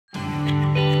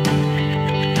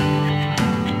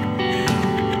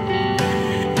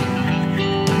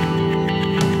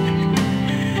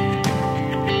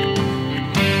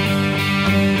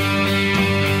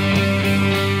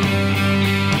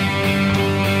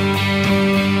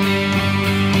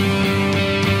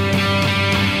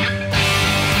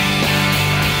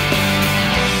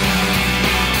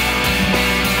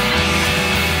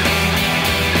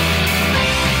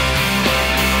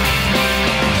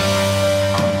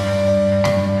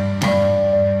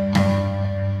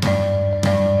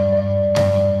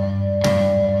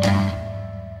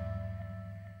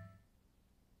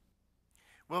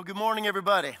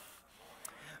everybody.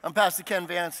 I'm Pastor Ken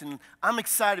Vance, and I'm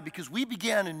excited because we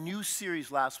began a new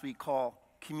series last week called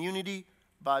Community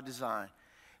by Design.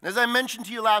 And as I mentioned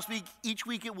to you last week, each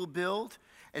week it will build,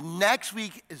 and next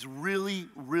week is really,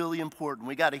 really important.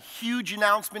 We got a huge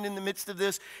announcement in the midst of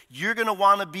this. You're going to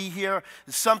want to be here.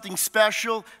 There's something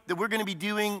special that we're going to be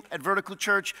doing at Vertical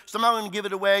Church, so I'm not going to give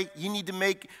it away. You need to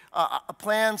make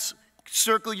plans.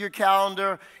 Circle your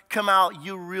calendar, come out.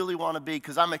 You really want to be,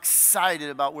 because I'm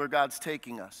excited about where God's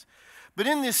taking us. But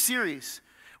in this series,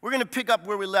 we're going to pick up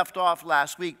where we left off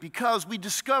last week, because we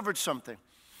discovered something,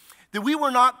 that we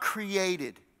were not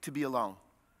created to be alone.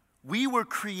 We were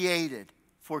created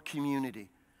for community.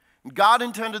 And God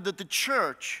intended that the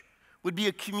church would be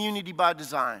a community by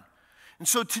design. And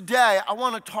so today, I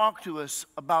want to talk to us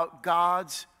about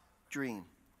God's dream.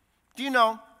 Do you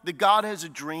know that God has a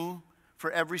dream for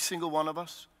every single one of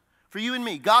us? For you and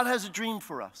me, God has a dream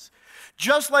for us.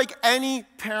 Just like any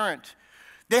parent,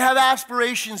 they have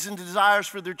aspirations and desires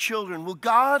for their children. Well,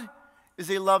 God is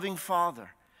a loving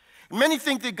Father. And many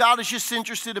think that God is just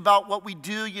interested about what we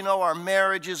do, our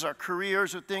marriages, our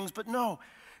careers, or things, but no.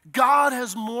 God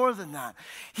has more than that.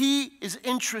 He is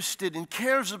interested and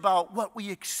cares about what we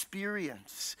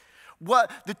experience, what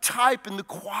the type and the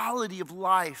quality of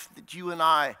life that you and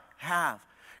I have.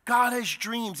 God has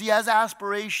dreams. He has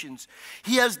aspirations.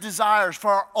 He has desires for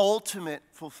our ultimate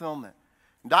fulfillment.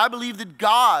 And I believe that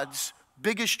God's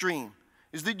biggest dream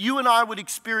is that you and I would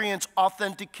experience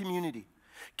authentic community.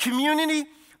 Community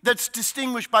that's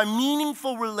distinguished by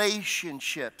meaningful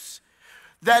relationships,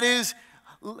 that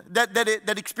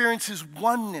experiences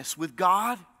oneness with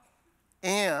God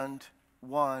and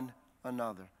one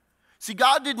another. See,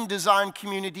 God didn't design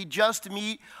community just to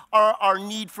meet our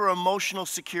need for emotional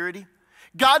security.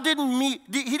 God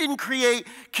He didn't create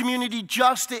community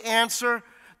just to answer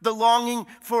the longing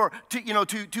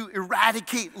to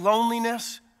eradicate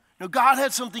loneliness. No, God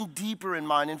had something deeper in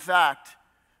mind. In fact,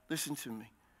 listen to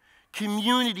me.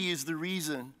 Community is the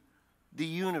reason the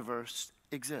universe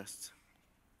exists.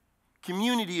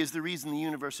 Community is the reason the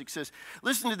universe exists.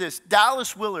 Listen to this.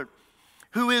 Dallas Willard,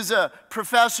 who is a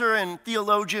professor and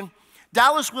theologian,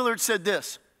 Dallas Willard said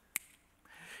this: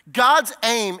 God's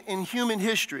aim in human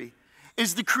history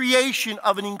is the creation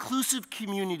of an inclusive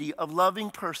community of loving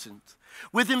persons,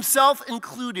 with himself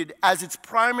included as its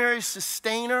primary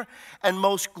sustainer and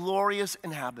most glorious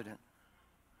inhabitant.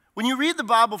 When you read the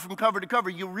Bible from cover to cover,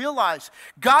 you realize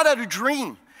God had a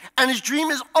dream, and his dream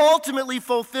is ultimately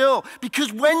fulfilled,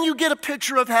 because when you get a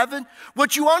picture of heaven,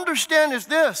 what you understand is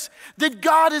this, that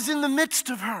God is in the midst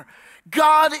of her.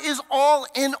 God is all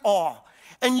in all.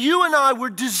 And you and I were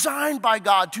designed by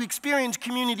God to experience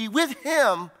community with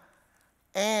him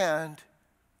and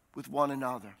with one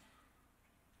another.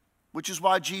 Which is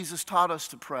why Jesus taught us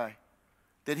to pray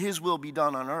that his will be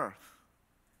done on earth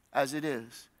as it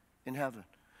is in heaven.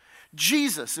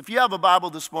 Jesus, if you have a Bible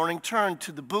this morning, turn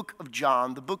to the book of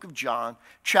John,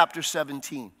 chapter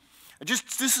 17.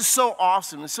 This is so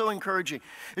awesome and so encouraging.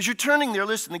 As you're turning there,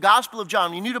 listen, the Gospel of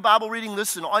John. You need a Bible reading,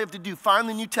 listen, all you have to do, find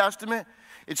the New Testament.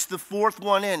 It's the fourth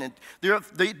one in. And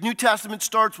the New Testament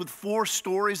starts with 4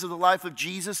 stories of the life of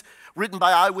Jesus, written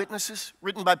by eyewitnesses,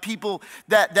 written by people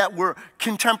that were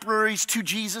contemporaries to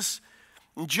Jesus.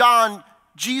 And John,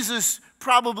 Jesus'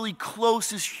 probably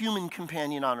closest human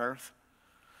companion on earth.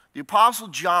 The Apostle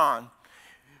John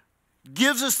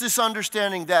gives us this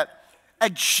understanding that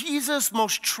at Jesus'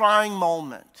 most trying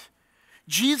moment,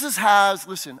 Jesus has,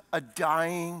 listen, a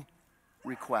dying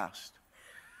request.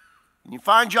 When you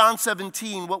find John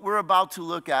 17, what we're about to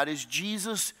look at is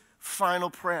Jesus' final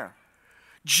prayer.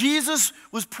 Jesus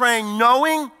was praying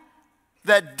knowing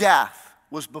that death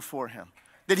was before him,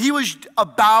 that he was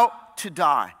about to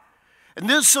die. And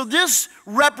this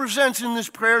represents in this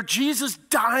prayer Jesus'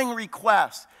 dying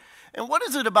request. And what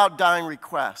is it about dying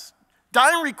requests?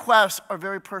 Dying requests are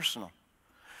very personal.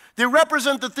 They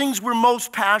represent the things we're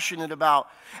most passionate about,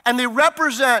 and they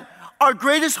represent our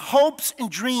greatest hopes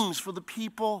and dreams for the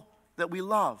people that we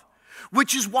love,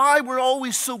 which is why we're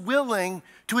always so willing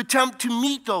to attempt to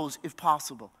meet those if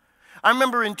possible. I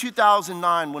remember in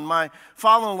 2009 when my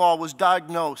father-in-law was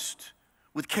diagnosed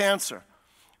with cancer.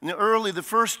 In the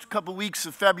first couple weeks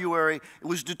of February, it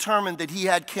was determined that he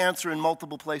had cancer in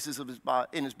multiple places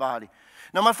in his body.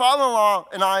 Now, my father-in-law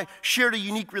and I shared a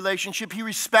unique relationship. He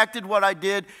respected what I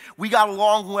did. We got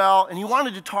along well, and he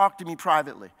wanted to talk to me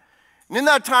privately. And in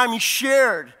that time, he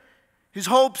shared his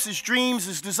hopes, his dreams,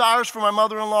 his desires for my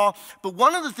mother-in-law. But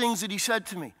one of the things that he said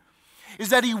to me is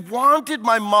that he wanted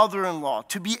my mother-in-law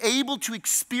to be able to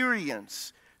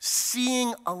experience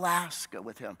seeing Alaska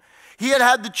with him. He had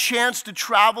had the chance to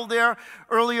travel there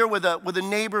earlier with a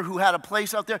neighbor who had a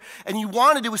place out there, and he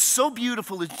wanted it. It was so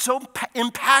beautiful and so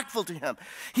impactful to him.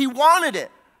 He wanted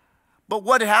it. But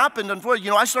what happened,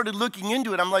 unfortunately, I started looking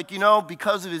into it. I'm like,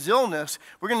 because of his illness,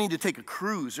 we're going to need to take a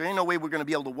cruise. There ain't no way we're going to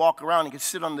be able to walk around and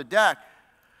sit on the deck.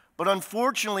 But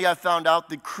unfortunately, I found out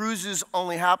that cruises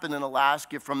only happen in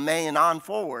Alaska from May and on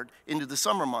forward into the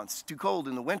summer months. It's too cold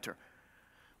in the winter.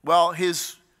 Well,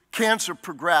 his cancer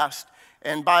progressed,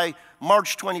 and by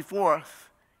March 24th,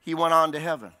 he went on to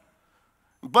heaven.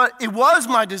 But it was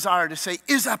my desire to say,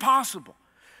 is that possible?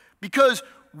 Because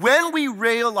when we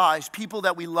realize people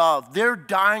that we love, their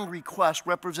dying request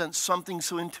represents something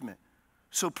so intimate,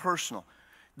 so personal.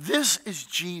 This is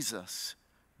Jesus'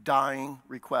 dying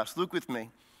request. Look with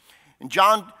me. In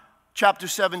John chapter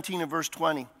 17 and verse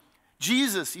 20,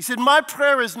 Jesus, he said, my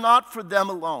prayer is not for them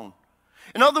alone.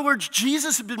 In other words,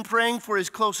 Jesus had been praying for his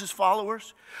closest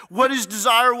followers, what his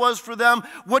desire was for them,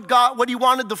 what he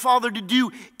wanted the Father to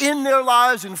do in their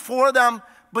lives and for them,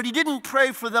 but he didn't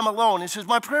pray for them alone. He says,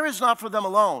 my prayer is not for them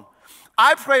alone.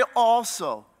 I pray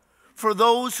also for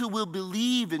those who will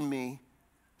believe in me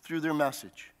through their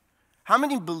message. How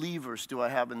many believers do I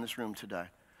have in this room today?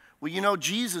 Well,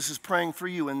 Jesus is praying for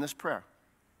you in this prayer.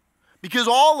 Because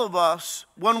all of us,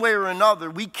 one way or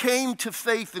another, we came to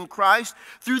faith in Christ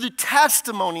through the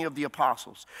testimony of the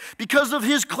apostles. Because of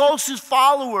his closest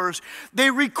followers, they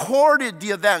recorded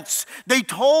the events. They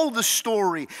told the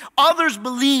story. Others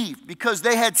believed because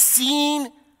they had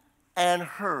seen and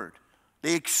heard.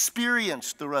 They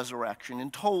experienced the resurrection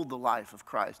and told the life of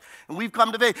Christ. And we've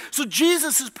come to faith. So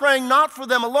Jesus is praying not for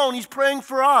them alone. He's praying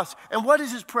for us. And what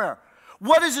is his prayer?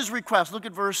 What is his request? Look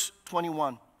at verse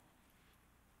 21.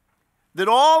 That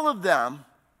all of them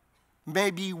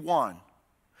may be one.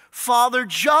 Father,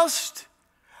 just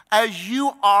as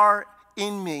you are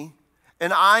in me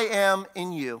and I am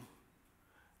in you.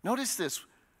 Notice this.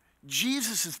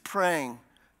 Jesus is praying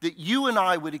that you and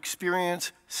I would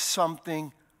experience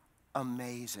something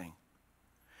amazing.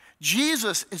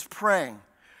 Jesus is praying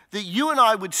that you and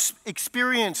I would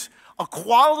experience a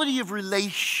quality of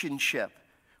relationship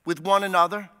with one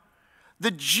another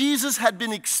that Jesus had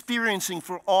been experiencing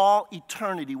for all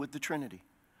eternity with the Trinity.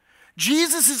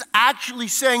 Jesus is actually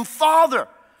saying, Father,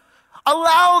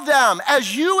 allow them,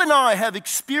 as you and I have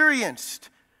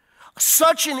experienced,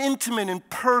 such an intimate and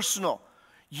personal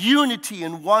unity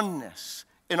and oneness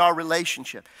in our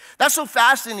relationship. That's so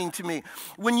fascinating to me.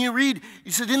 When you read, he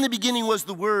said, in the beginning was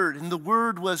the Word, and the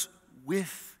Word was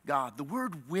with God. The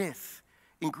word with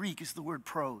in Greek is the word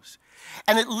pros,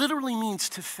 and it literally means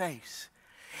to face.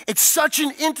 It's such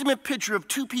an intimate picture of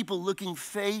two people looking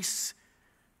face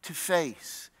to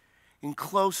face in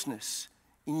closeness,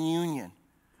 in union,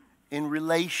 in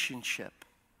relationship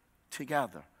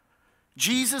together.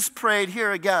 Jesus prayed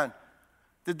here again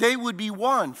that they would be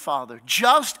one, Father,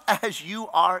 just as you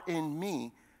are in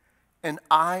me and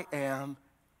I am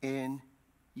in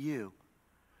you.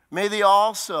 May they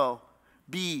also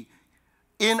be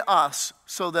in us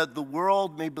so that the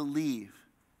world may believe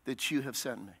that you have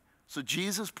sent me. So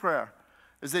Jesus' prayer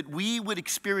is that we would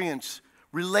experience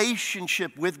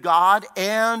relationship with God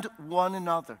and one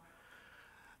another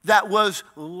that was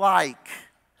like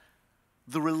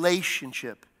the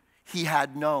relationship he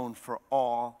had known for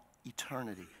all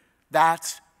eternity.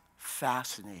 That's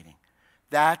fascinating.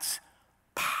 That's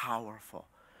powerful.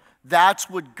 That's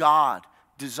what God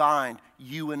designed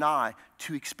you and I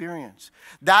to experience.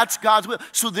 That's God's will.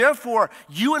 So therefore,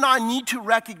 you and I need to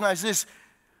recognize this.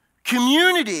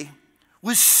 Community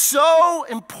was so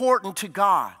important to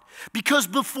God because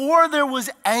before there was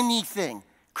anything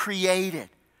created,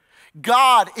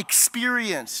 God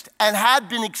experienced and had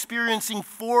been experiencing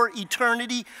for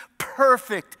eternity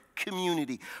perfect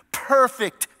community,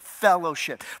 perfect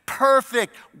fellowship,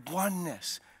 perfect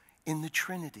oneness in the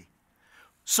Trinity.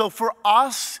 So for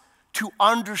us to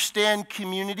understand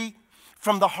community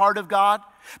from the heart of God,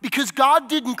 because God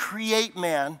didn't create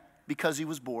man because he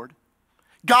was bored.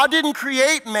 God didn't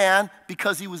create man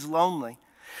because he was lonely.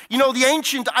 The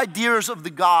ancient ideas of the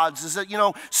gods is that,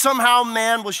 somehow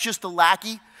man was just a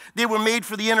lackey. They were made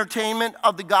for the entertainment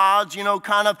of the gods,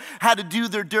 kind of had to do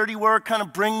their dirty work, kind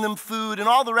of bring them food and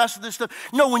all the rest of this stuff.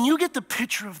 No, when you get the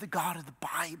picture of the God of the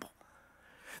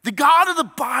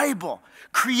Bible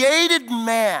created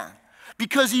man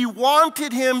because he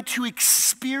wanted him to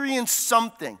experience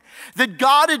something that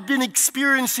God had been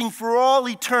experiencing for all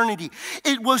eternity.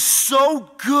 It was so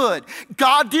good.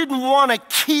 God didn't want to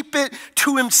keep it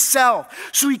to himself,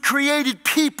 so he created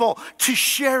people to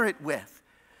share it with.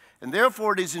 And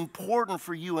therefore, it is important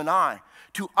for you and I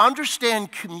to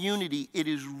understand community. It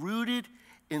is rooted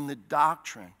in the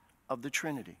doctrine of the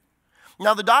Trinity.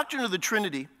 Now, the doctrine of the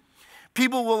Trinity,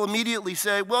 people will immediately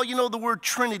say, well, you know, the word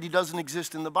Trinity doesn't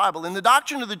exist in the Bible. And the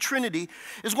doctrine of the Trinity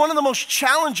is one of the most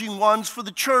challenging ones for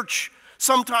the church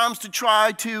sometimes to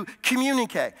try to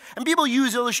communicate. And people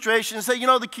use illustrations and say, you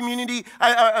know, the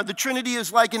Trinity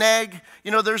is like an egg.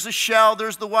 You know, there's the shell,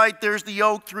 there's the white, there's the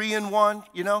yolk, 3 in 1,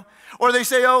 you know. Or they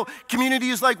say, oh, community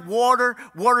is like water.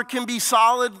 Water can be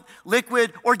solid,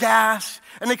 liquid, or gas.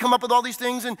 And they come up with all these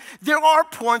things. And there are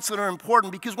points that are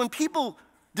important because when people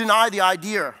deny the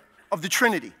idea of the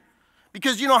Trinity,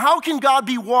 because, you know, how can God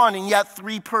be one and yet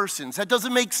 3 persons? That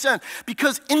doesn't make sense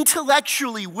because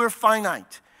intellectually we're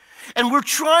finite. And we're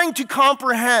trying to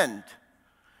comprehend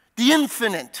the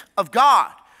infinite of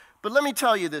God. But let me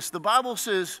tell you this. The Bible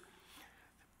says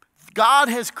God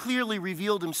has clearly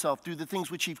revealed himself through the things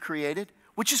which he created,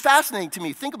 which is fascinating to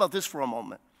me. Think about this for a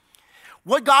moment.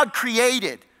 What God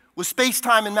created was space,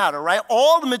 time, and matter, right?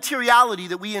 All the materiality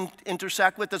that we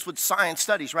intersect with, that's what science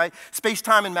studies, right? Space,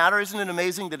 time, and matter. Isn't it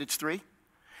amazing that it's 3?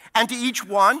 And to each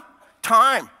one,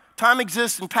 time. Time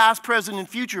exists in past, present, and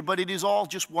future, but it is all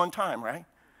just one time, right?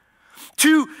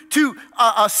 To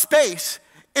space,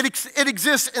 it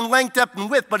exists in length, depth, and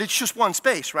width, but it's just one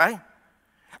space, right?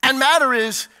 And matter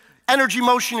is energy,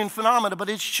 motion, and phenomena, but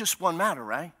it's just one matter,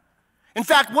 right? In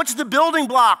fact, what's the building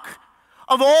block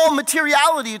of all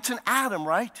materiality? It's an atom,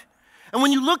 right? And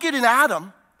when you look at an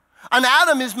atom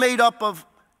is made up of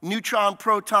neutron,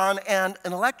 proton, and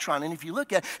an electron. And if you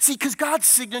look at, see, because God's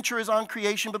signature is on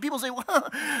creation, but people say, well,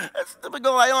 that's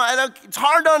typical. It's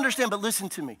hard to understand, but listen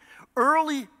to me.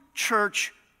 Early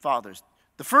church fathers,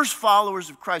 the first followers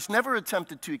of Christ, never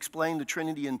attempted to explain the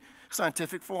Trinity in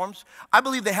scientific forms. I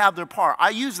believe they have their part. I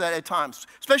use that at times,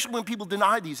 especially when people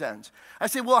deny these ends. I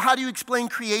say, well, how do you explain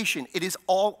creation? It is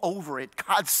all over it.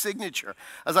 God's signature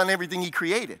is on everything he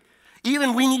created.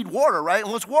 Even we need water, right?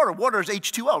 And what's water? Water is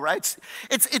H2O, right?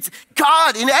 It's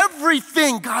God in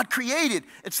everything God created.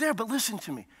 It's there, but listen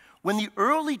to me. When the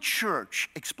early church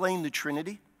explained the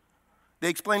Trinity, they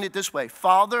explained it this way: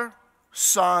 Father,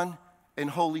 Son, and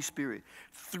Holy Spirit.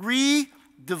 3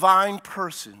 divine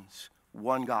persons,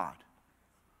 one God.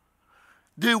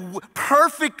 The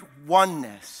perfect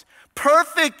oneness,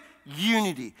 perfect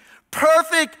unity,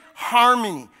 perfect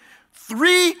harmony.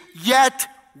 3 yet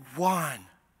one.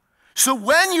 So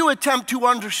when you attempt to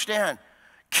understand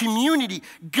community,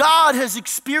 God has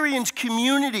experienced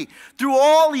community through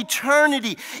all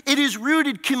eternity.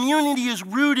 Community is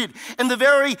rooted in the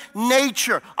very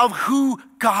nature of who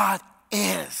God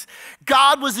is.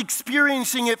 God was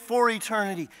experiencing it for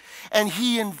eternity, and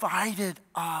he invited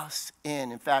us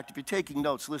in. In fact, if you're taking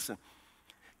notes, listen.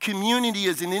 Community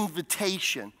is an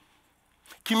invitation.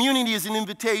 Community is an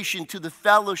invitation to the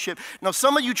fellowship. Now,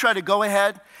 some of you try to go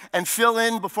ahead and fill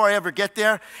in before I ever get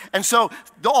there. And so,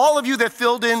 all of you that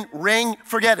filled in, ring,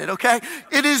 forget it, okay?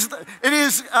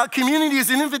 Community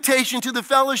is an invitation to the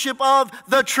fellowship of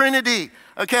the Trinity,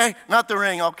 okay? Not the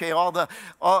ring, okay, all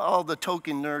the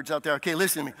token nerds out there. Okay,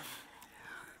 listen to me.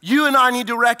 You and I need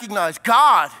to recognize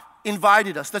God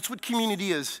invited us. That's what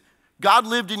community is. God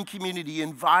lived in community,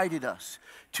 invited us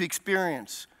to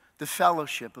experience the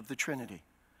fellowship of the Trinity.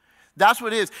 That's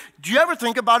what it is. Do you ever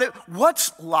think about it?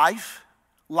 What's life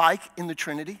like in the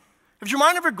Trinity? Has your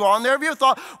mind ever gone there? Have you ever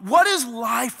thought, what is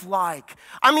life like?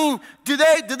 I mean, do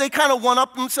they kind of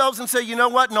one-up themselves and say, you know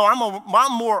what? No,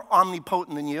 I'm more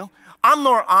omnipotent than you. I'm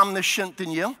more omniscient than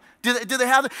you. Do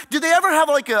they ever have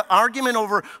like an argument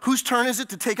over whose turn is it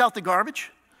to take out the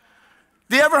garbage?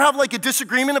 Do they ever have like a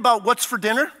disagreement about what's for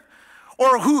dinner?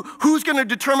 Or who's going to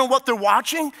determine what they're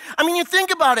watching? I mean, you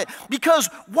think about it. Because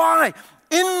why?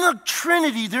 In the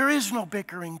Trinity, there is no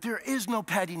bickering. There is no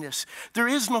pettiness. There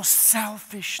is no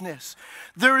selfishness.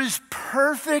 There is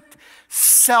perfect,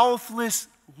 selfless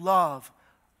love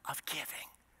of giving.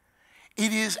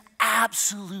 It is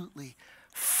absolutely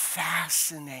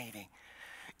fascinating.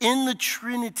 In the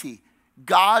Trinity,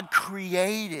 God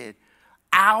created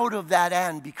out of that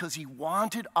end because he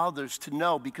wanted others to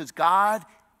know, because God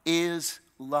is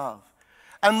love.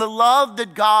 And the love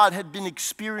that God had been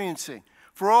experiencing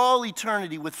for all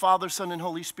eternity with Father, Son, and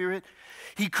Holy Spirit,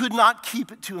 he could not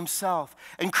keep it to himself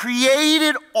and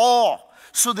created all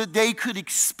so that they could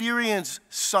experience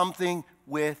something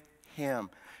with him.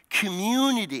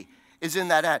 Community is in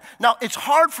that act. Now, it's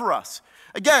hard for us.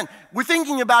 Again, we're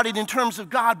thinking about it in terms of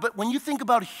God, but when you think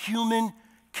about human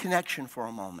connection for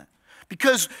a moment,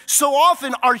 because so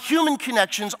often our human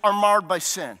connections are marred by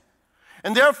sin.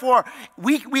 And therefore,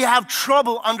 we have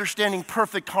trouble understanding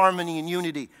perfect harmony and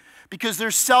unity. because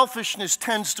their selfishness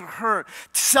tends to hurt.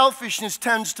 Selfishness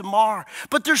tends to mar.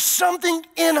 But there's something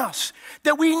in us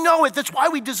that we know it. That's why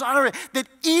we desire it. That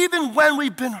even when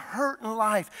we've been hurt in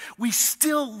life, we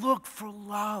still look for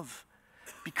love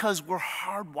because we're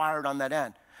hardwired on that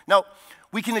end. Now,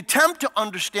 we can attempt to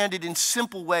understand it in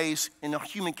simple ways in a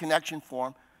human connection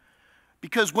form,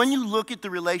 because when you look at the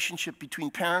relationship between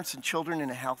parents and children in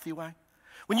a healthy way,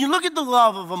 when you look at the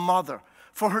love of a mother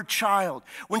for her child,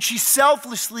 when she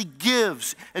selflessly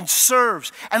gives and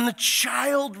serves, and the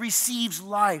child receives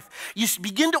life, you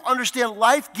begin to understand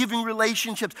life-giving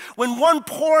relationships when one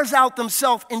pours out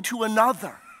themselves into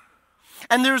another.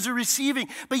 And there's a receiving,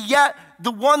 but yet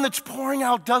the one that's pouring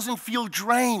out doesn't feel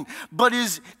drained, but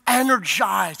is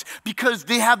energized because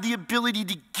they have the ability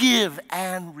to give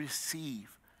and receive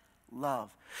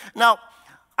love. Now,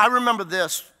 I remember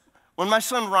this. When my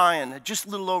son Ryan, just a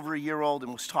little over a year old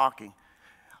and was talking,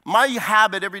 my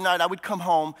habit every night, I would come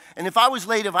home, and if I was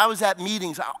late, if I was at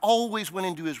meetings, I always went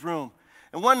into his room.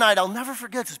 And one night, I'll never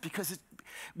forget this because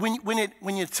when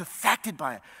it's affected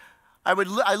by it,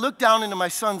 I looked down into my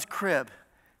son's crib,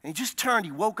 and he just turned.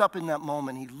 He woke up in that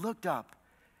moment. He looked up,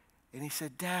 and he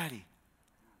said, "Daddy,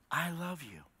 I love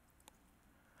you."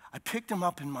 I picked him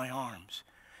up in my arms.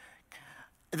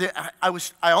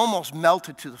 I almost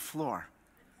melted to the floor,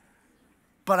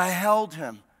 but I held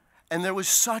him. And there was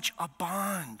such a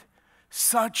bond,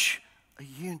 such a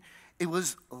union. It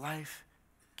was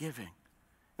life-giving.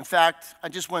 In fact, I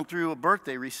just went through a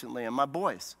birthday recently, and my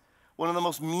boys, one of the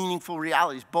most meaningful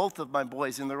realities, both of my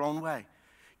boys in their own way,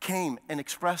 came and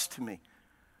expressed to me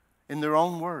in their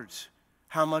own words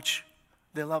how much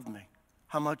they loved me,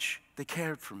 how much they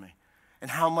cared for me,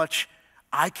 and how much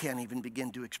I can't even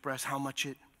begin to express how much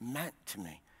it meant to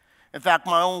me. In fact,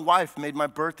 my own wife made my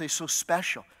birthday so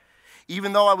special.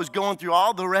 Even though I was going through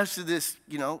all the rest of this,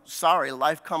 sorry,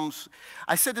 life comes.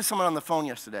 I said to someone on the phone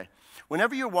yesterday,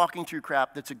 whenever you're walking through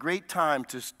crap, that's a great time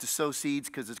to sow seeds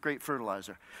because it's great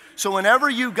fertilizer. So whenever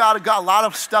you got a lot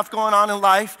of stuff going on in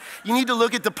life, you need to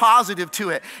look at the positive to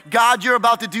it. God, you're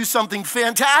about to do something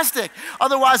fantastic.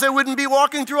 Otherwise, I wouldn't be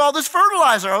walking through all this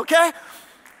fertilizer, okay?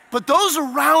 But those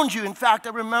around you, in fact, I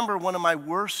remember one of my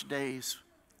worst days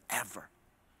ever.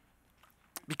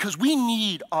 Because we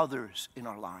need others in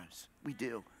our lives. We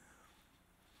do.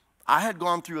 I had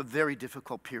gone through a very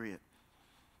difficult period.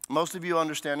 Most of you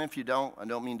understand. If you don't, I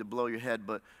don't mean to blow your head,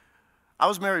 but I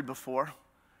was married before,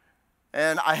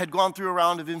 and I had gone through a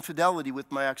round of infidelity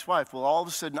with my ex-wife. Well, all of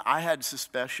a sudden, I had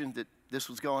suspicion that this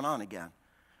was going on again.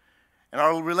 And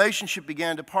our relationship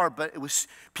began to part, but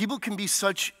people can be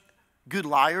such good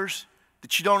liars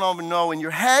that you don't even know. In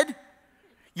your head,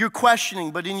 you're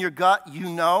questioning, but in your gut, you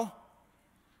know.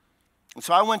 And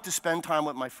so I went to spend time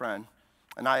with my friend,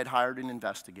 and I had hired an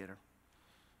investigator.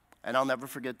 And I'll never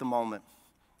forget the moment.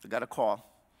 I got a call,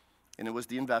 and it was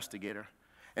the investigator.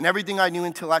 And everything I knew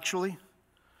intellectually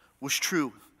was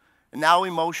true. And now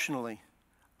emotionally,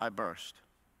 I burst.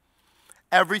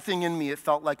 Everything in me, it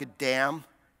felt like a dam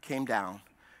came down,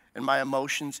 and my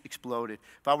emotions exploded.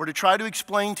 If I were to try to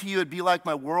explain to you, it'd be like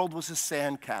my world was a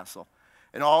sandcastle,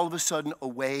 and all of a sudden, a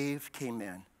wave came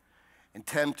in and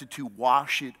tempted to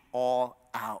wash it all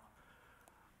out.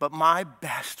 But my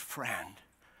best friend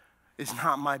is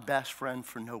not my best friend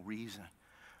for no reason.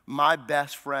 My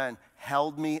best friend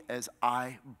held me as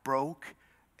I broke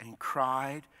and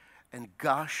cried and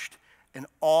gushed, and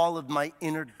all of my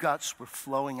inner guts were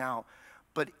flowing out.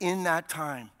 But in that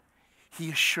time, he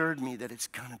assured me that it's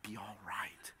gonna be all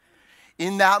right.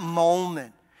 In that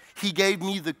moment, he gave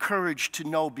me the courage to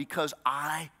know, because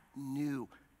I knew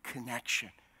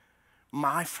connection.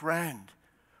 My friend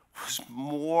was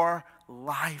more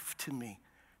life to me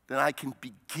than I can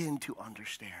begin to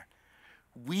understand.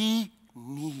 We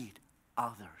need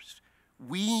others.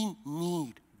 We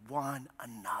need one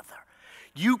another.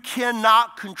 You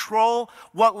cannot control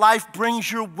what life brings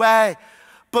your way.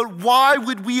 But why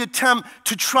would we attempt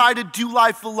to try to do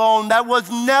life alone? That was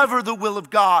never the will of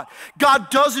God. God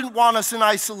doesn't want us in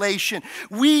isolation.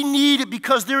 We need it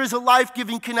because there is a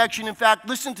life-giving connection. In fact,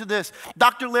 listen to this.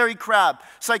 Dr. Larry Crabb,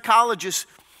 psychologist,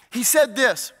 he said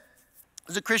this.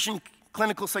 As a Christian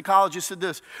clinical psychologist, said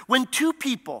this. When two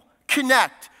people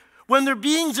connect, when their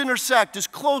beings intersect as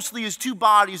closely as two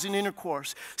bodies in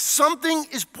intercourse, something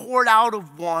is poured out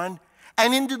of one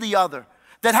and into the other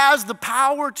that has the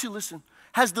power to, listen,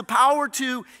 has the power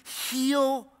to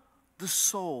heal the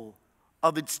soul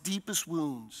of its deepest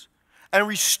wounds and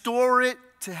restore it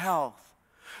to health.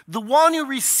 The one who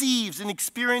receives and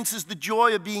experiences the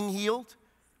joy of being healed,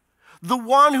 the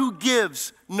one who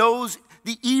gives knows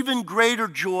the even greater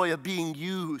joy of being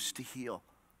used to heal.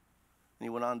 And he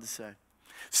went on to say,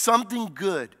 something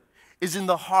good is in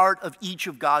the heart of each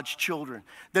of God's children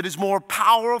that is more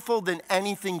powerful than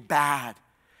anything bad.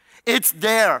 It's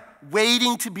there,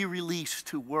 waiting to be released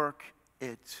to work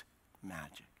its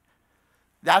magic.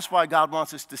 That's why God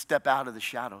wants us to step out of the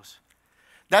shadows.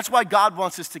 That's why God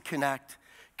wants us to connect,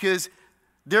 because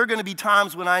there are going to be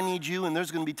times when I need you, and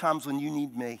there's going to be times when you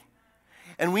need me.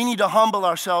 And we need to humble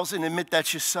ourselves and admit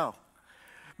that's just so.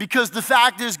 Because the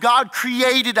fact is, God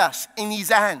created us in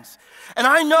these ends. And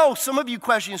I know some of you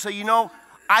question and say,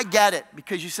 I get it.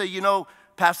 Because you say,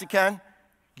 Pastor Ken,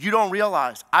 you don't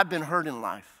realize I've been hurt in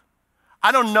life.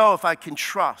 I don't know if I can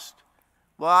trust.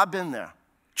 Well, I've been there.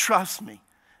 Trust me.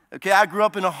 Okay, I grew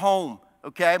up in a home.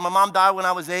 Okay, my mom died when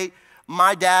I was 8.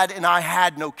 My dad and I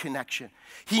had no connection.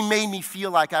 He made me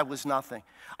feel like I was nothing.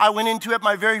 I went into it,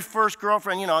 my very first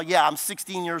girlfriend, I'm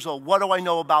 16 years old. What do I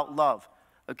know about love?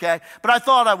 Okay, but I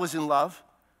thought I was in love.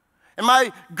 And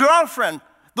my girlfriend,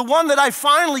 the one that I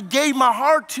finally gave my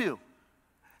heart to,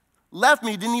 left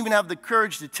me, didn't even have the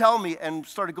courage to tell me, and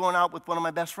started going out with one of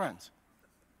my best friends.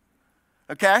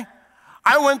 Okay?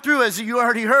 I went through, as you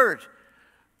already heard,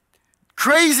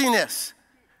 craziness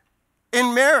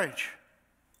in marriage.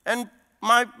 And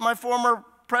my former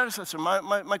predecessor,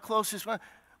 my closest friend,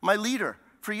 my leader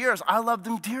for years, I loved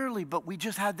him dearly, but we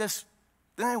just had this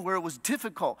thing where it was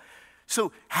difficult.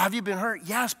 So have you been hurt?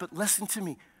 Yes, but listen to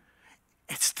me.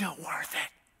 It's still worth it.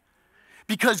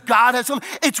 Because God has something.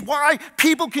 It's why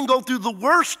people can go through the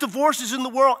worst divorces in the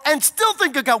world and still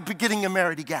think about getting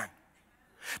married again.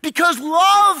 Because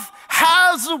love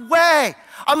has a way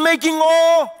of making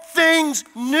all things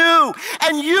new.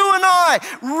 And you and I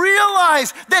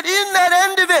realize that in that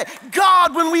end of it,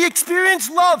 God, when we experience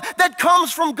love that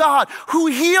comes from God, who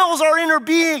heals our inner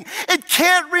being, it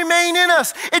can't remain in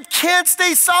us. It can't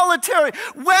stay solitary.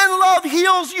 When love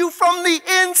heals you from the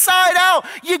inside out,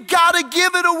 you gotta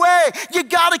give it away. You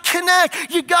gotta connect.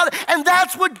 And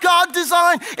that's what God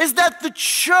designed, is that the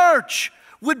church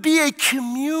would be a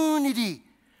community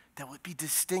that would be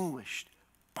distinguished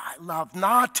by love,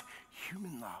 not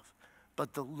human love,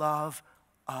 but the love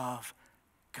of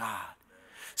God.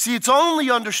 See, it's only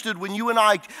understood when you and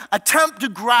I attempt to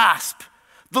grasp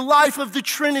the life of the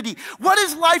Trinity. What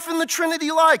is life in the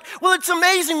Trinity like? Well, it's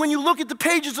amazing when you look at the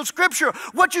pages of Scripture,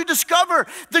 what you discover.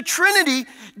 The Trinity,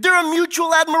 they're a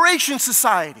mutual admiration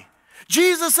society.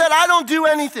 Jesus said, I don't do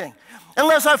anything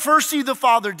unless I first see the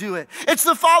Father do it. It's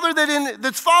the Father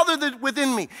that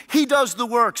within me. He does the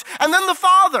works. And then the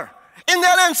Father, in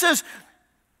that end, says,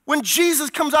 when Jesus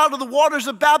comes out of the waters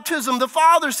of baptism, the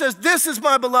Father says, this is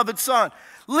my beloved Son.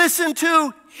 Listen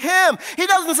to him. He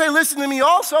doesn't say, listen to me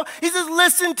also. He says,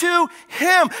 listen to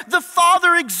him. The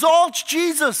Father exalts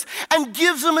Jesus and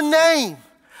gives him a name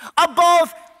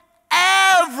above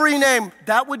every name.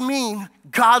 That would mean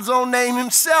God's own name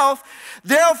himself.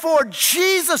 Therefore,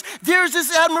 Jesus, there's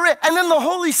this admiration. And then the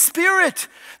Holy Spirit,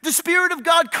 the Spirit of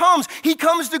God comes. He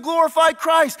comes to glorify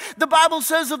Christ. The Bible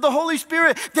says of the Holy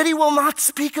Spirit that he will not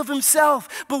speak of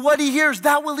himself, but what he hears,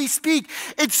 that will he speak.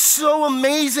 It's so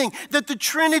amazing that the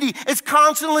Trinity is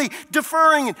constantly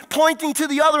deferring and pointing to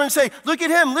the other and saying, look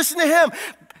at him, listen to him.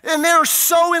 And they're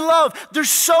so in love, they're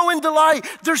so in delight,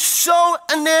 they're so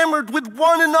enamored with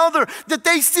one another that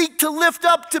they seek to lift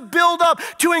up, to build up,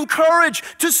 to encourage,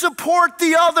 to support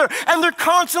the other. And they're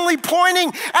constantly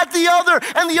pointing at the other,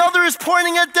 and the other is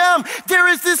pointing at them. There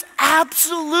is this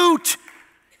absolute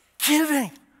giving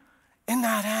in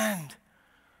that end.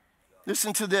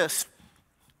 Listen to this.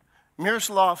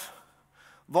 Miroslav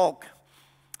Volk,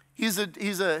 he's a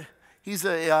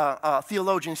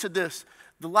theologian. He said this: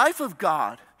 the life of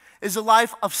God is a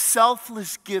life of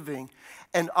selfless giving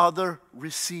and other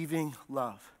receiving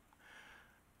love.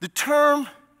 The term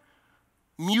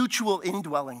mutual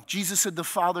indwelling, Jesus said the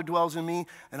Father dwells in me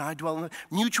and I dwell in him.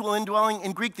 Mutual indwelling,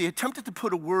 in Greek, they attempted to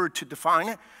put a word to define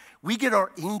it. We get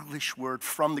our English word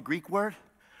from the Greek word,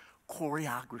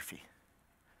 choreography.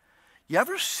 You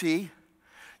ever see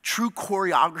true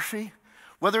choreography?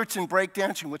 Whether it's in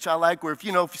breakdancing, which I like, or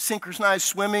if synchronized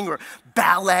swimming or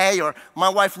ballet, or my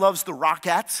wife loves the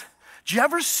Rockettes. Do you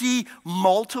ever see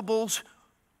multiples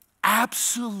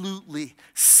absolutely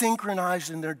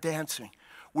synchronized in their dancing,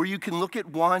 where you can look at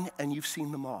one and you've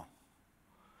seen them all?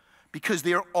 Because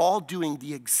they're all doing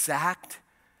the exact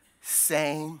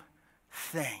same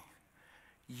thing.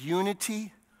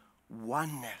 Unity,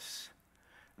 oneness.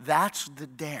 That's the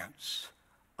dance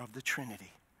of the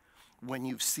Trinity. When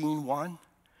you've seen one,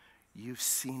 you've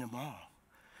seen them all.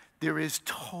 There is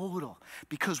total.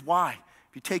 Because why?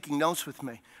 If you're taking notes with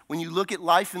me, when you look at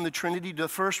life in the Trinity, the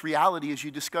first reality, as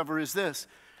you discover, is this,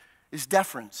 is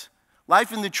deference.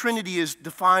 Life in the Trinity is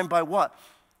defined by what?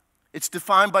 It's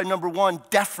defined by number one,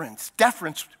 deference.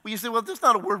 Deference, well, you say, well, that's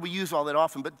not a word we use all that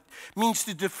often, but it means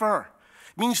to defer.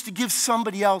 It means to give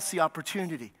somebody else the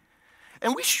opportunity.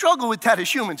 And we struggle with that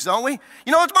as humans, don't we?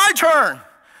 You know, it's my turn.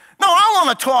 No, I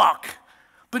want to talk.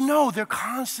 But no, they're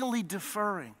constantly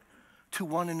deferring to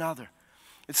one another.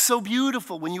 It's so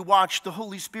beautiful when you watch the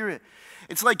Holy Spirit.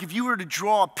 It's like if you were to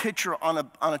draw a picture on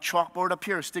a chalkboard up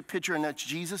here, a stick picture, and that's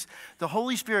Jesus, the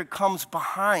Holy Spirit comes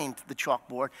behind the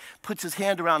chalkboard, puts his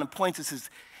hand around and points and says,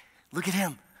 look at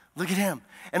him, look at him.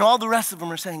 And all the rest of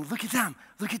them are saying, look at them,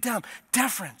 look at them.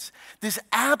 Deference, this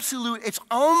absolute, it's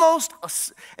almost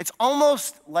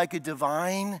like a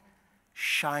divine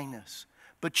shyness.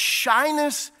 But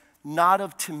shyness, not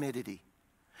of timidity.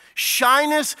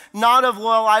 Shyness, not of,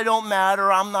 well, I don't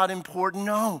matter, I'm not important.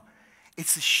 No,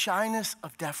 it's the shyness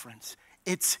of deference.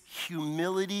 It's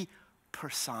humility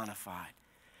personified.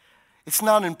 It's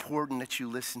not important that you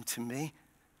listen to me.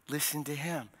 Listen to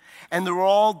him. And they're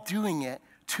all doing it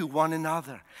to one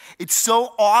another. It's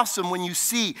so awesome when you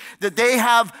see that they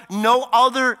have no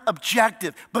other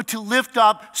objective but to lift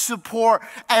up, support,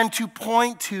 and to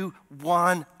point to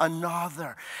one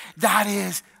another. That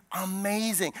is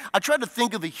amazing. I tried to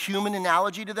think of a human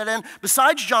analogy to that end.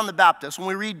 Besides John the Baptist, when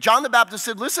we read, John the Baptist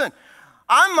said, listen,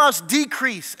 I must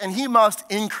decrease and he must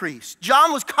increase.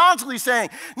 John was constantly saying,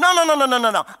 no.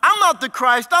 I'm not the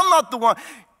Christ. I'm not the one.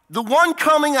 The one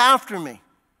coming after me,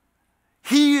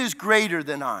 he is greater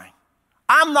than I.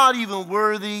 I'm not even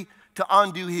worthy to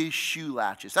undo his shoe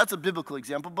latches. That's a biblical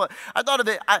example, but I thought of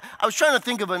it, I was trying to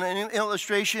think of an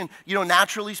illustration,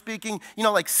 naturally speaking,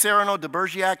 like Cyrano de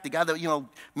Bergerac, the guy that,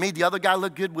 made the other guy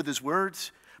look good with his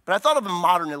words. But I thought of a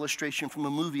modern illustration from a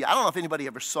movie. I don't know if anybody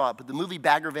ever saw it, but the movie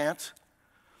Bagger Vance.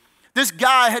 This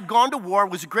guy had gone to war,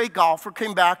 was a great golfer,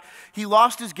 came back, he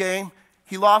lost his game,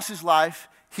 he lost his life,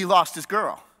 he lost his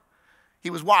girl. He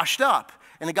was washed up,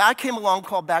 and a guy came along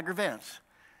called Bagger Vance,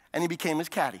 and he became his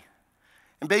caddy.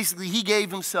 And basically, he gave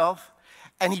himself,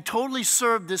 and he totally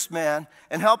served this man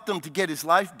and helped him to get his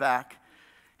life back,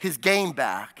 his game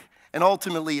back, and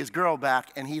ultimately his girl back,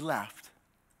 and he left.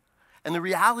 And the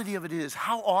reality of it is,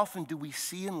 how often do we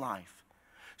see in life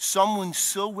someone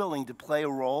so willing to play a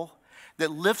role that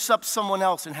lifts up someone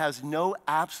else and has no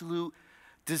absolute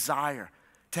desire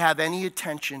to have any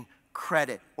attention,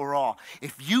 credit, or awe?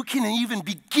 If you can even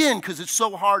begin, because it's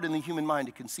so hard in the human mind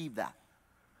to conceive that,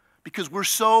 because we're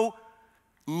so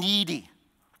needy.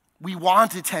 We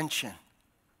want attention.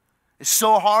 It's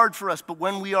so hard for us, but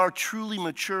when we are truly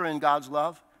mature in God's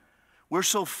love, we're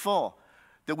so full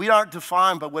that we aren't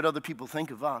defined by what other people think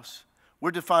of us.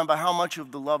 We're defined by how much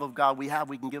of the love of God we have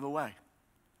we can give away,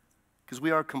 because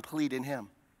we are complete in him.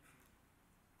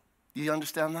 Do you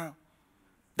understand that?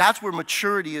 That's where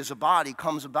maturity as a body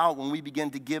comes about, when we begin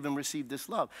to give and receive this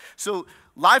love. So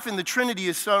life in the Trinity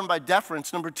is shown by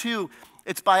deference. Number two,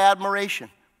 it's by admiration.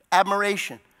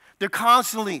 Admiration. They're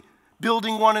constantly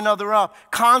building one another up.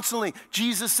 Constantly.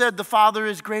 Jesus said, the Father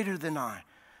is greater than I.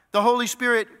 The Holy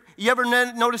Spirit, you ever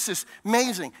notice this?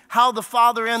 Amazing. How the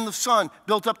Father and the Son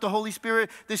built up the Holy Spirit.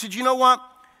 They said, you know what?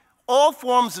 All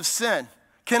forms of sin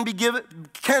can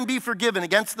be forgiven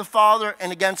against the Father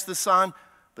and against the Son,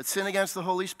 but sin against the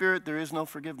Holy Spirit, there is no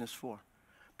forgiveness for.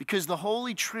 Because the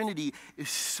Holy Trinity is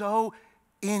so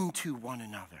into one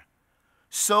another,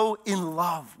 so in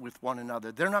love with one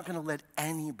another. They're not going to let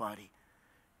anybody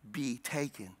be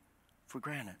taken for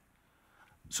granted.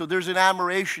 So there's an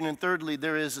admiration, and thirdly,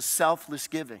 there is a selfless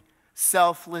giving.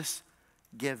 Selfless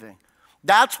giving.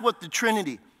 That's what the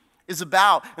Trinity is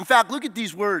about. In fact, look at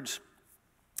these words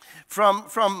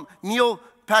from Neil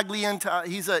Paglianta.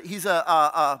 He's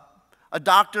a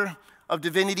doctor of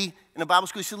divinity in a Bible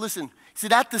school. He said, listen, he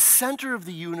said, at the center of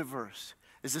the universe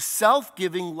is a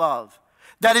self-giving love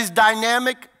that is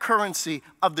dynamic currency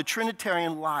of the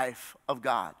Trinitarian life of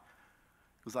God.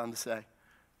 He goes on to say,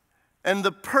 and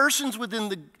the persons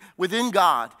within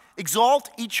God exalt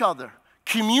each other,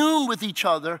 commune with each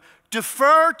other,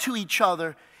 defer to each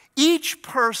other. Each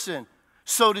person,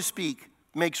 so to speak,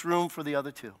 makes room for the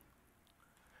other two.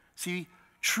 See,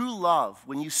 true love,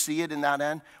 when you see it in that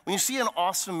end, when you see an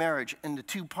awesome marriage and the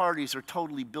two parties are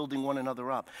totally building one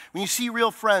another up, when you see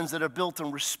real friends that are built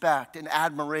on respect and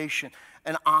admiration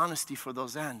and honesty for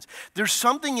those ends, there's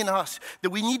something in us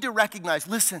that we need to recognize.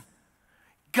 Listen,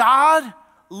 God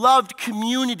loved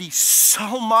community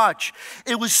so much.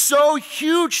 It was so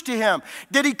huge to him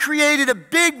that he created a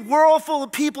big world full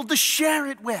of people to share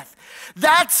it with.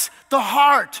 That's the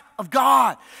heart of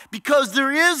God, because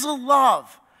there is a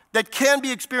love that can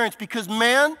be experienced because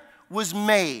man was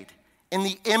made in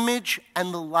the image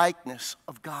and the likeness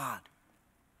of God.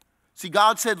 See,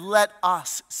 God said, let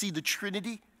us see the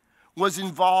Trinity. was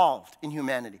involved in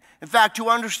humanity. In fact, to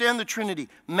understand the Trinity,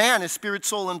 man is spirit,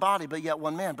 soul, and body, but yet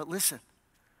one man. But listen,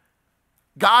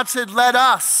 God said, let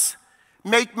us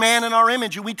make man in our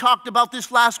image. And we talked about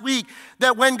this last week,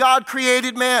 that when God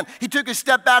created man, he took a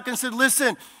step back and said,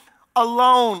 listen,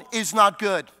 alone is not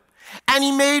good. And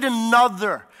he made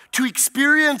another to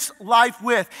experience life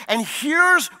with. And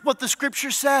here's what the scripture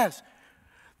says,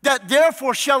 that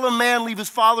therefore shall a man leave his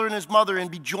father and his mother and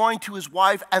be joined to his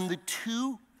wife, and the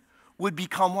two would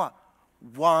become what?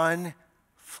 One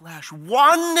flesh.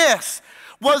 Oneness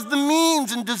was the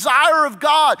means and desire of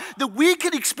God, that we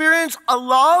could experience a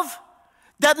love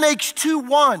that makes two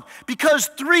one, because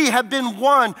three have been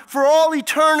one for all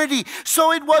eternity.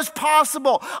 So it was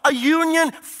possible. A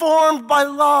union formed by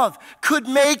love could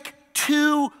make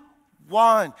two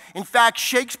one. In fact,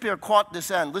 Shakespeare caught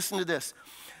this end. Listen to this.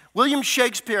 William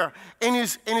Shakespeare, in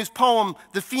his poem,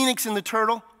 The Phoenix and the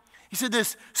Turtle, he said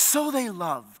this, so they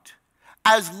loved,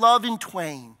 as love in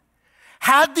twain,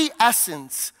 had the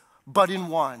essence but in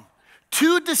one.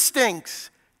 Two distincts,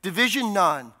 division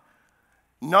none,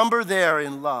 number there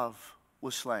in love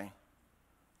was slain.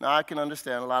 Now I can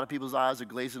understand a lot of people's eyes are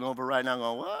glazing over right now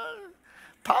going, what?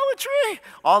 Poetry?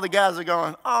 All the guys are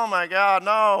going, oh my God,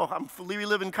 no, I'm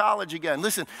reliving college again.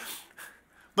 Listen,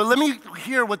 but let me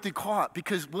hear what they caught,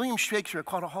 because William Shakespeare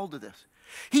caught a hold of this.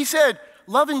 He said,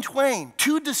 love in twain,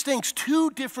 two distincts, two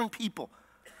different people,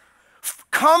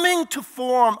 coming to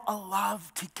form a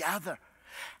love together,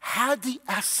 had the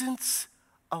essence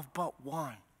of but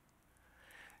one.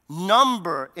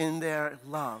 Number in their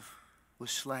love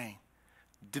was slain.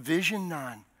 Division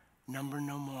none, number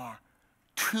no more.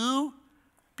 Two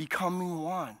becoming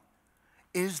one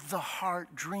is the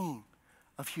heart dream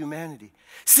of humanity.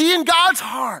 See, in God's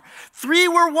heart, three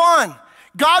were one.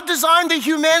 God designed that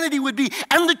humanity would be,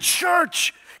 and the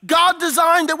church, God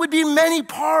designed that would be many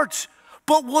parts,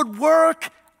 but would work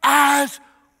as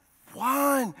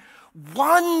one.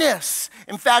 Oneness.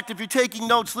 In fact, if you're taking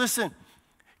notes, listen.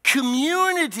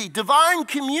 Community, divine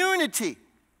community,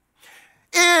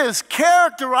 is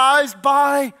characterized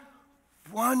by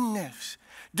oneness.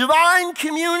 Divine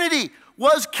community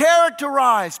was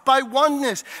characterized by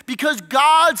oneness because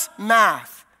God's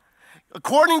math,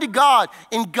 according to God,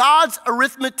 in God's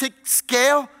arithmetic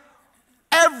scale,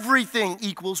 everything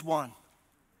equals one.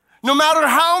 No matter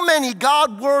how many,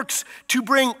 God works to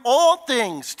bring all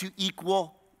things to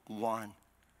equal one.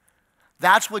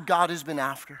 That's what God has been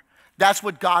after. That's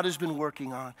what God has been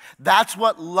working on. That's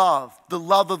what love, the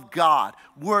love of God,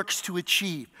 works to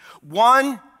achieve.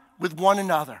 One with one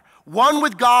another. One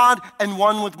with God and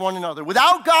one with one another.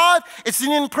 Without God, it's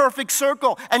an imperfect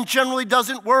circle and generally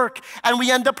doesn't work, and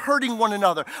we end up hurting one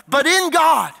another. But in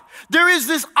God, there is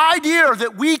this idea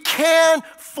that we can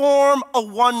form a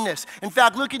oneness. In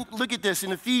fact, look at this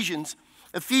in Ephesians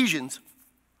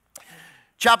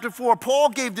chapter 4. Paul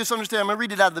gave this understanding. I'm going to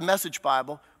read it out of the Message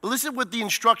Bible. But listen what the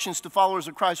instructions to followers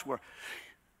of Christ were.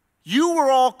 You were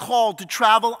all called to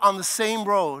travel on the same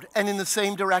road and in the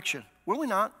same direction. Were we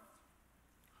not?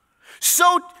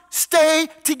 So stay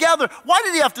together. Why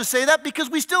did he have to say that? Because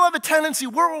we still have a tendency.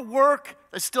 We're at work.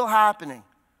 That's still happening.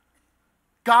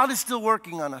 God is still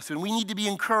working on us, and we need to be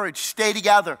encouraged. Stay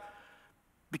together.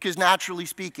 Because naturally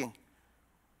speaking,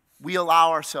 we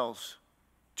allow ourselves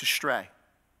to stray,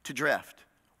 to drift,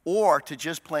 or to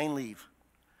just plain leave.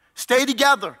 Stay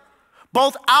together,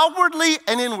 both outwardly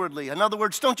and inwardly. In other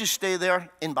words, don't just stay there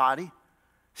in body.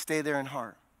 Stay there in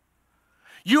heart.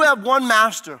 You have one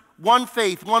master, one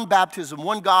faith, one baptism,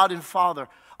 one God and Father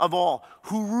of all,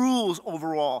 who rules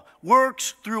over all,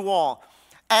 works through all,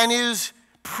 and is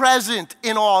present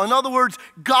in all. In other words,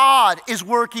 God is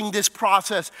working this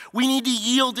process. We need to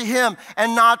yield to him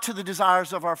and not to the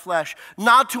desires of our flesh,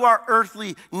 not to our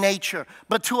earthly nature,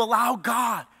 but to allow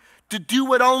God to do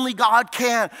what only God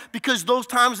can, because those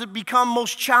times that become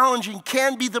most challenging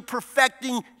can be the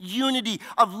perfecting unity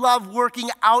of love working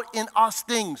out in us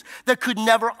things that could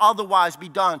never otherwise be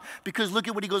done. Because look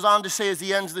at what he goes on to say as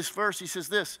he ends this verse. He says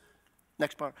this,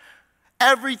 next part,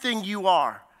 everything you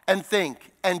are and think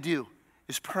and do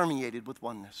is permeated with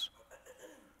oneness.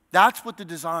 That's what the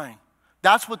design,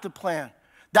 that's what the plan,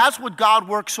 that's what God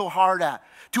works so hard at.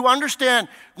 To understand,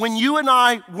 when you and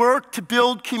I work to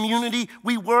build community,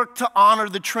 we work to honor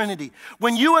the Trinity.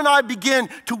 When you and I begin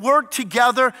to work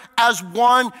together as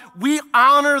one, we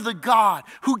honor the God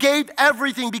who gave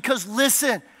everything, because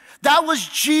listen, that was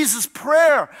Jesus'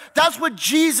 prayer. That's what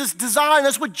Jesus designed.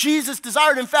 That's what Jesus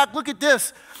desired. In fact, look at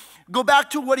this. Go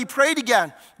back to what he prayed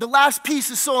again. The last piece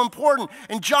is so important.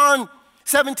 In John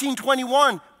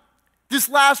 17:21, this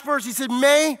last verse, he said,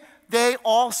 may they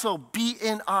also be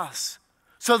in us,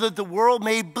 so that the world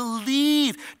may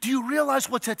believe. Do you realize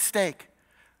what's at stake?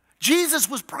 Jesus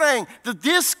was praying that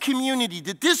this community,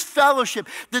 that this fellowship,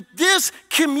 that this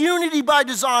community by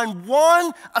design,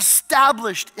 one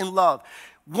established in love,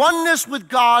 oneness with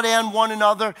God and one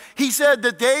another. He said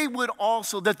that they would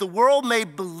also, that the world may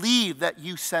believe that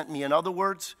you sent me. In other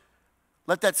words,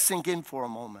 let that sink in for a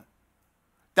moment.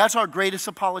 That's our greatest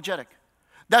apologetic.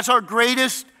 That's our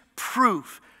greatest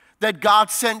proof that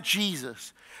God sent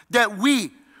Jesus. That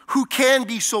we who can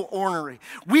be so ornery,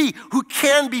 we who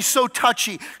can be so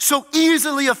touchy, so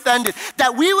easily offended,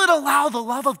 that we would allow the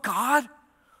love of God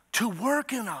to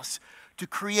work in us, to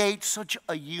create such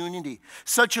a unity,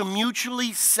 such a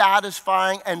mutually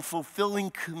satisfying and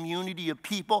fulfilling community of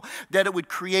people that it would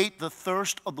create the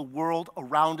thirst of the world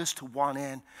around us to want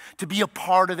in, to be a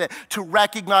part of it, to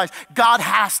recognize God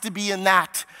has to be in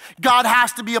that. God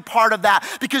has to be a part of that,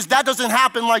 because that doesn't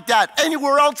happen like that.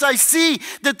 Anywhere else I see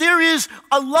that there is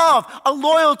a love, a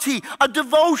loyalty, a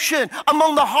devotion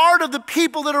among the heart of the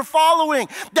people that are following,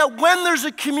 that when there's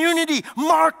a community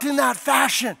marked in that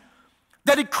fashion,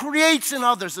 that it creates in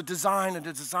others a design and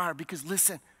a desire. Because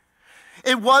listen,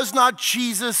 it was not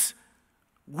Jesus'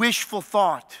 wishful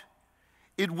thought.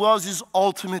 It was his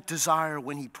ultimate desire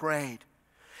when he prayed.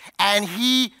 And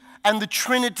he and the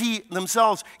Trinity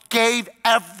themselves gave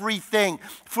everything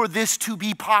for this to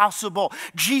be possible.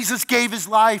 Jesus gave his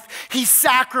life. He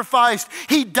sacrificed.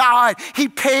 He died. He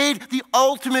paid the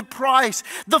ultimate price.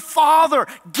 The Father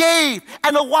gave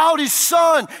and allowed his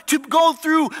Son to go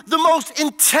through the most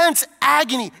intense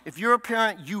agony. If you're a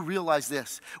parent, you realize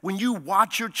this. When you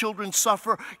watch your children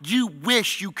suffer, you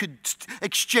wish you could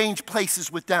exchange places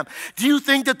with them. Do you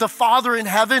think that the Father in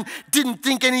heaven didn't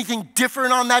think anything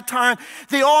different on that time?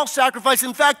 They all sacrificed.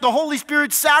 In fact, the Holy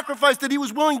Spirit sacrificed that he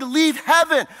was willing to leave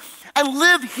heaven and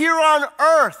live here on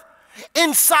earth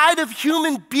inside of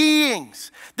human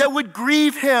beings that would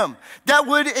grieve him, that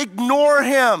would ignore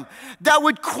him, that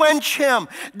would quench him.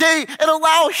 And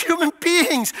allow human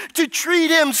beings to treat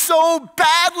him so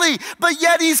badly, but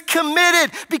yet he's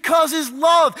committed because his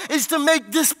love is to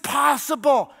make this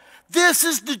possible. This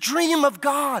is the dream of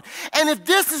God. And if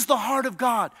this is the heart of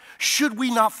God, should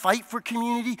we not fight for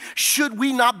community? Should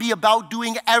we not be about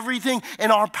doing everything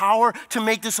in our power to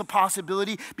make this a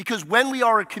possibility? Because when we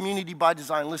are a community by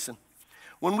design, listen,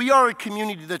 when we are a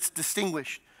community that's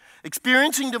distinguished,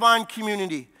 experiencing divine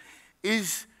community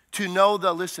is to know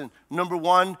that, listen, number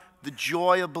one, the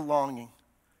joy of belonging.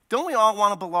 Don't we all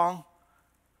want to belong?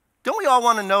 Don't we all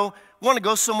want to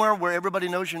go somewhere where everybody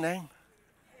knows your name?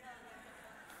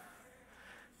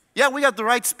 Yeah, we got the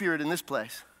right spirit in this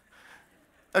place.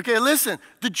 Okay, listen,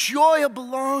 the joy of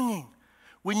belonging.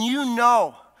 When you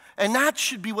know, and that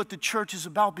should be what the church is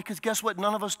about, because guess what?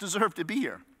 None of us deserve to be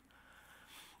here.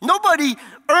 Nobody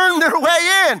earned their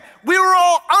way in. We were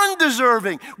all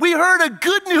undeserving. We heard a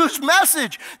good news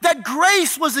message that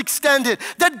grace was extended,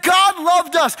 that God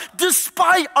loved us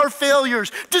despite our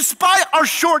failures, despite our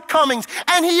shortcomings,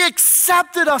 and he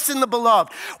accepted us in the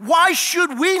beloved. Why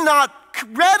should we not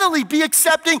readily be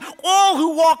accepting all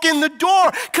who walk in the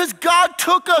door? Because God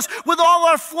took us with all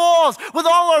our flaws, with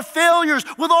all our failures,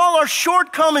 with all our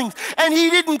shortcomings, and he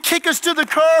didn't kick us to the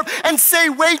curb and say,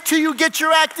 wait till you get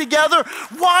your act together.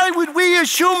 Why would we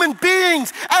as human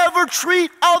beings ever treat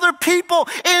other people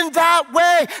in that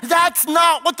way? That's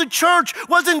not what the church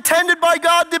was intended by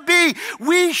God to be.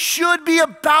 We should be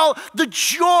about the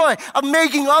joy of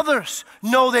making others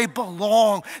know they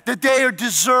belong, that they are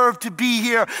deserved to be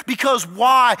here. Because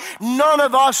why? None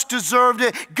of us deserved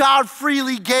it. God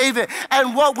freely gave it.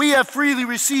 And what we have freely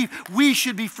received, we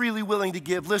should be freely willing to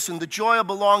give. Listen, the joy of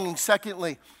belonging.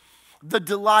 Secondly, the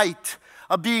delight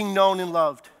of being known and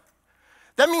loved.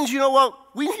 That means, you know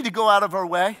what? We need to go out of our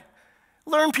way,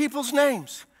 learn people's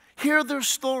names, hear their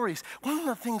stories. One of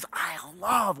the things I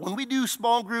love when we do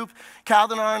small group,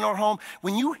 Cal and I in our home,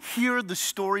 when you hear the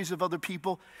stories of other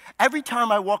people, every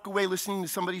time I walk away listening to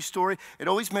somebody's story, it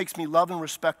always makes me love and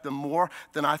respect them more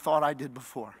than I thought I did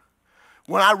before.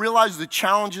 When I realize the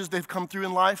challenges they've come through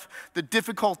in life, the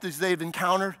difficulties they've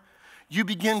encountered, you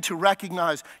begin to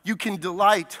recognize you can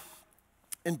delight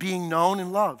in being known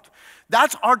and loved.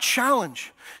 That's our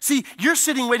challenge. See, you're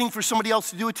sitting waiting for somebody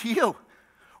else to do it to you.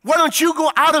 Why don't you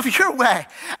go out of your way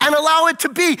and allow it to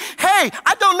be, hey,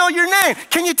 I don't know your name.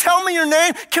 Can you tell me your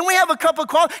name? Can we have a cup of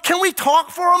coffee? Can we talk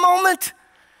for a moment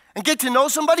and get to know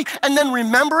somebody and then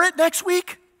remember it next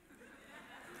week?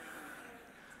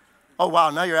 Oh,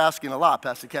 wow, now you're asking a lot,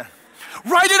 Pastor Ken.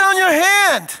 Write it on your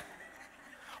hand.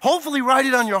 Hopefully write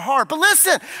it on your heart. But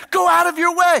listen, go out of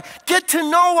your way. Get to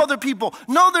know other people.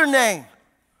 Know their name.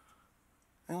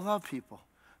 And love people.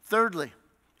 Thirdly,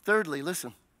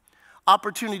 listen.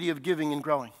 Opportunity of giving and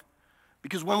growing.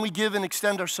 Because when we give and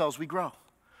extend ourselves, we grow.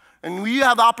 And we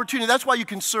have opportunity. That's why you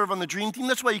can serve on the Dream Team.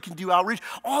 That's why you can do outreach.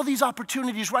 All these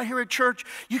opportunities right here at church,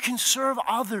 you can serve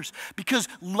others because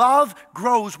love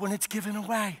grows when it's given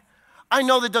away. I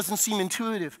know that doesn't seem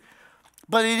intuitive,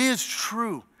 but it is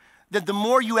true that the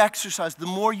more you exercise, the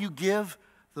more you give,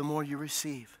 the more you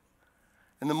receive.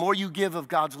 And the more you give of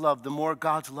God's love, the more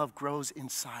God's love grows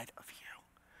inside of you.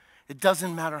 It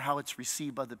doesn't matter how it's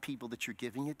received by the people that you're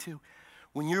giving it to.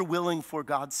 When you're willing for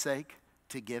God's sake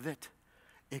to give it,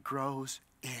 it grows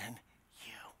in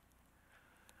you.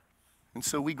 And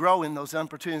so we grow in those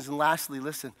opportunities. And lastly,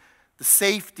 listen, the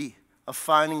safety of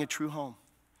finding a true home.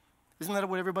 Isn't that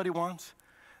what everybody wants?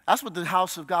 That's what the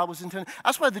house of God was intended.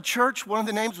 That's why the church, one of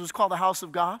the names was called the house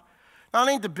of God. Not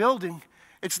only the building,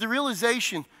 it's the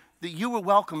realization that you were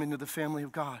welcome into the family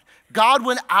of God. God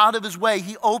went out of his way.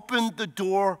 He opened the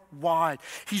door wide.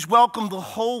 He's welcomed the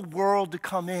whole world to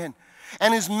come in.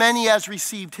 And as many as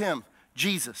received him,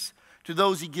 Jesus, to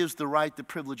those he gives the right, the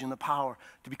privilege, and the power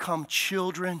to become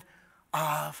children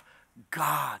of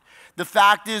God. The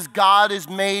fact is, God has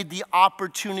made the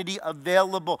opportunity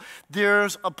available.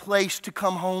 There's a place to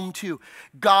come home to.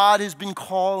 God has been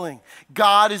calling.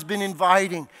 God has been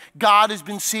inviting. God has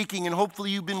been seeking, and hopefully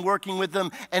you've been working with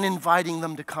them and inviting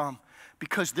them to come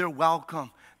because they're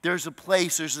welcome. There's a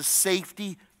place, there's a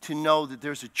safety to know that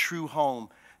there's a true home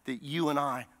that you and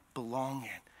I belong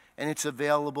in, and it's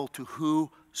available to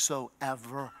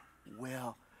whosoever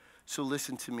will. So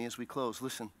listen to me as we close.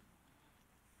 Listen.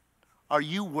 Are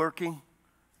you working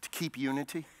to keep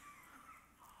unity?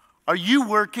 Are you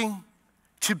working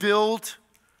to build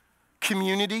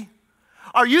community?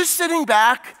 Are you sitting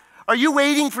back? Are you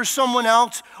waiting for someone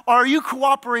else? Or are you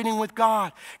cooperating with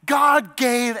God? God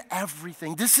gave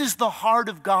everything. This is the heart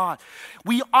of God.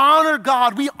 We honor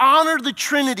God. We honor the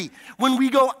Trinity when we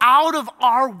go out of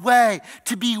our way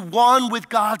to be one with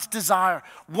God's desire.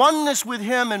 Oneness with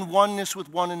him and oneness with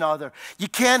one another. You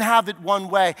can't have it one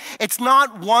way. It's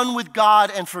not one with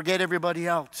God and forget everybody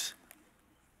else.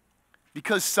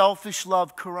 Because selfish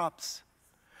love corrupts.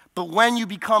 But when you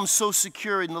become so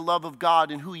secure in the love of God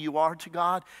and who you are to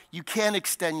God, you can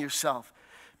extend yourself.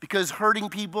 Because hurting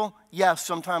people, yes,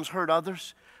 sometimes hurt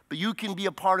others, but you can be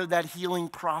a part of that healing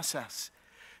process.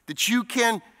 That you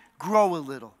can grow a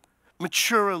little,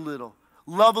 mature a little,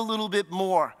 love a little bit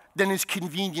more than is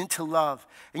convenient to love,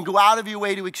 and go out of your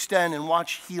way to extend and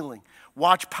watch healing,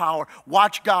 watch power,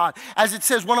 watch God. As it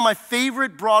says, one of my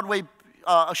favorite Broadway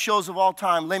shows of all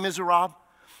time, Les Miserables,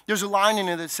 there's a line in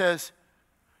it that says,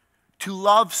 to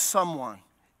love someone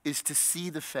is to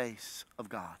see the face of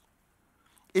God.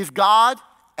 If God,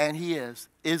 and he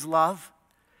is love,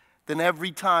 then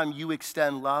every time you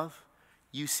extend love,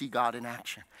 you see God in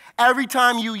action. Every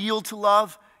time you yield to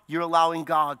love, you're allowing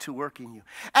God to work in you.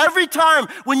 Every time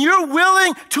when you're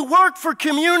willing to work for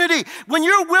community, when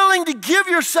you're willing to give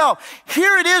yourself,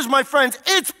 here it is, my friends,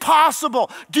 it's possible.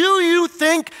 Do you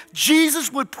think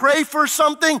Jesus would pray for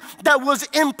something that was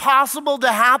impossible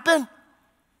to happen?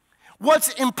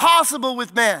 What's impossible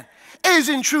with man is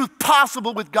in truth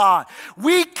possible with God.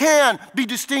 We can be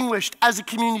distinguished as a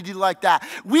community like that.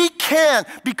 We can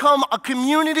become a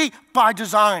community by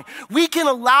design. We can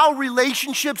allow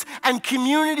relationships and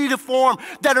community to form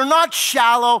that are not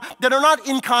shallow, that are not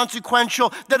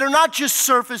inconsequential, that are not just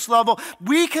surface level.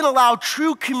 We can allow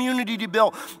true community to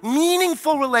build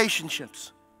meaningful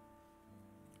relationships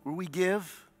where we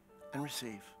give and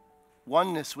receive.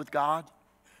 Oneness with God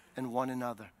and one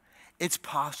another. It's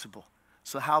possible.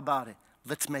 So how about it?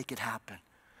 Let's make it happen.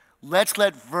 Let's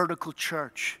let Vertical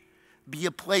Church be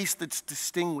a place that's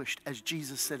distinguished as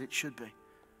Jesus said it should be.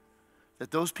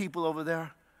 That those people over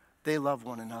there, they love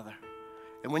one another.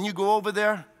 And when you go over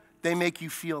there, they make you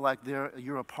feel like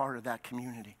you're a part of that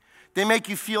community. They make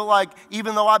you feel like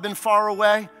even though I've been far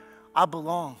away, I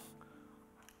belong.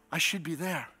 I should be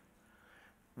there.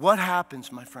 What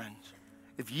happens, my friends,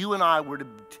 if you and I were to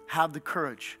have the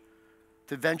courage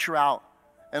to venture out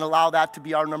and allow that to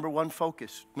be our number one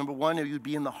focus? Number one, you'd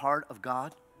be in the heart of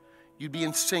God. You'd be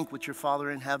in sync with your Father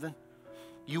in heaven.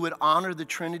 You would honor the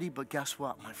Trinity, but guess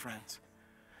what, my friends?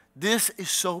 This is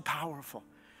so powerful.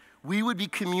 We would be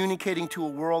communicating to a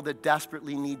world that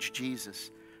desperately needs Jesus.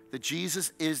 That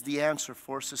Jesus is the answer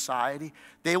for society.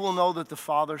 They will know that the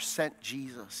Father sent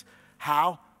Jesus.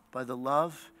 How? By the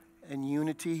love and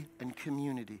unity and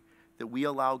community that we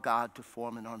allow God to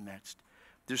form in our midst.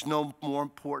 There's no more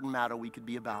important matter we could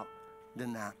be about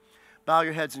than that. Bow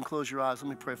your heads and close your eyes. Let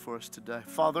me pray for us today.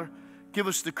 Father, give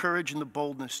us the courage and the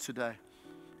boldness today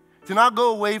to not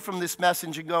go away from this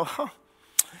message and go, oh,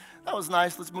 that was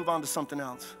nice, let's move on to something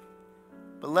else.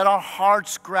 But let our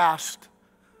hearts grasp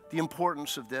the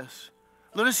importance of this.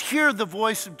 Let us hear the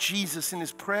voice of Jesus in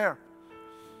his prayer,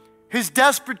 his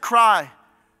desperate cry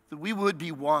that we would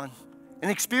be one and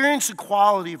experience the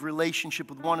quality of relationship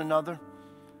with one another.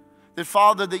 That,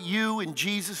 Father, that you and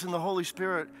Jesus and the Holy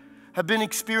Spirit have been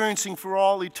experiencing for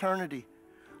all eternity.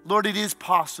 Lord, it is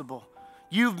possible.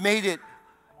 You've made it.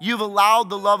 You've allowed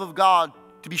the love of God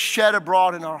to be shed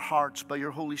abroad in our hearts by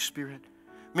your Holy Spirit.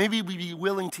 Maybe we be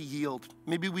willing to yield.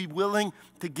 Maybe we be willing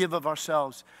to give of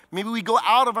ourselves. Maybe we go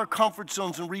out of our comfort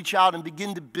zones and reach out and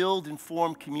begin to build and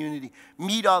form community.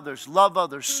 Meet others, love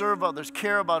others, serve others,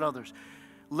 care about others.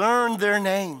 Learn their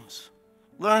names.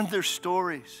 Learn their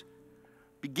stories.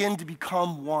 Begin to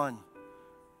become one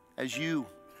as you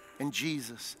and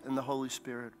Jesus and the Holy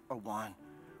Spirit are one.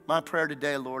 My prayer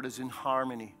today, Lord, is in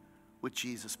harmony with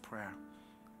Jesus' prayer.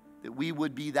 That we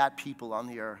would be that people on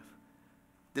the earth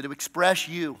that would express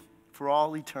you for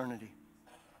all eternity.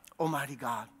 Almighty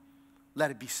God,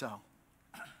 let it be so.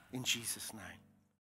 In Jesus' name.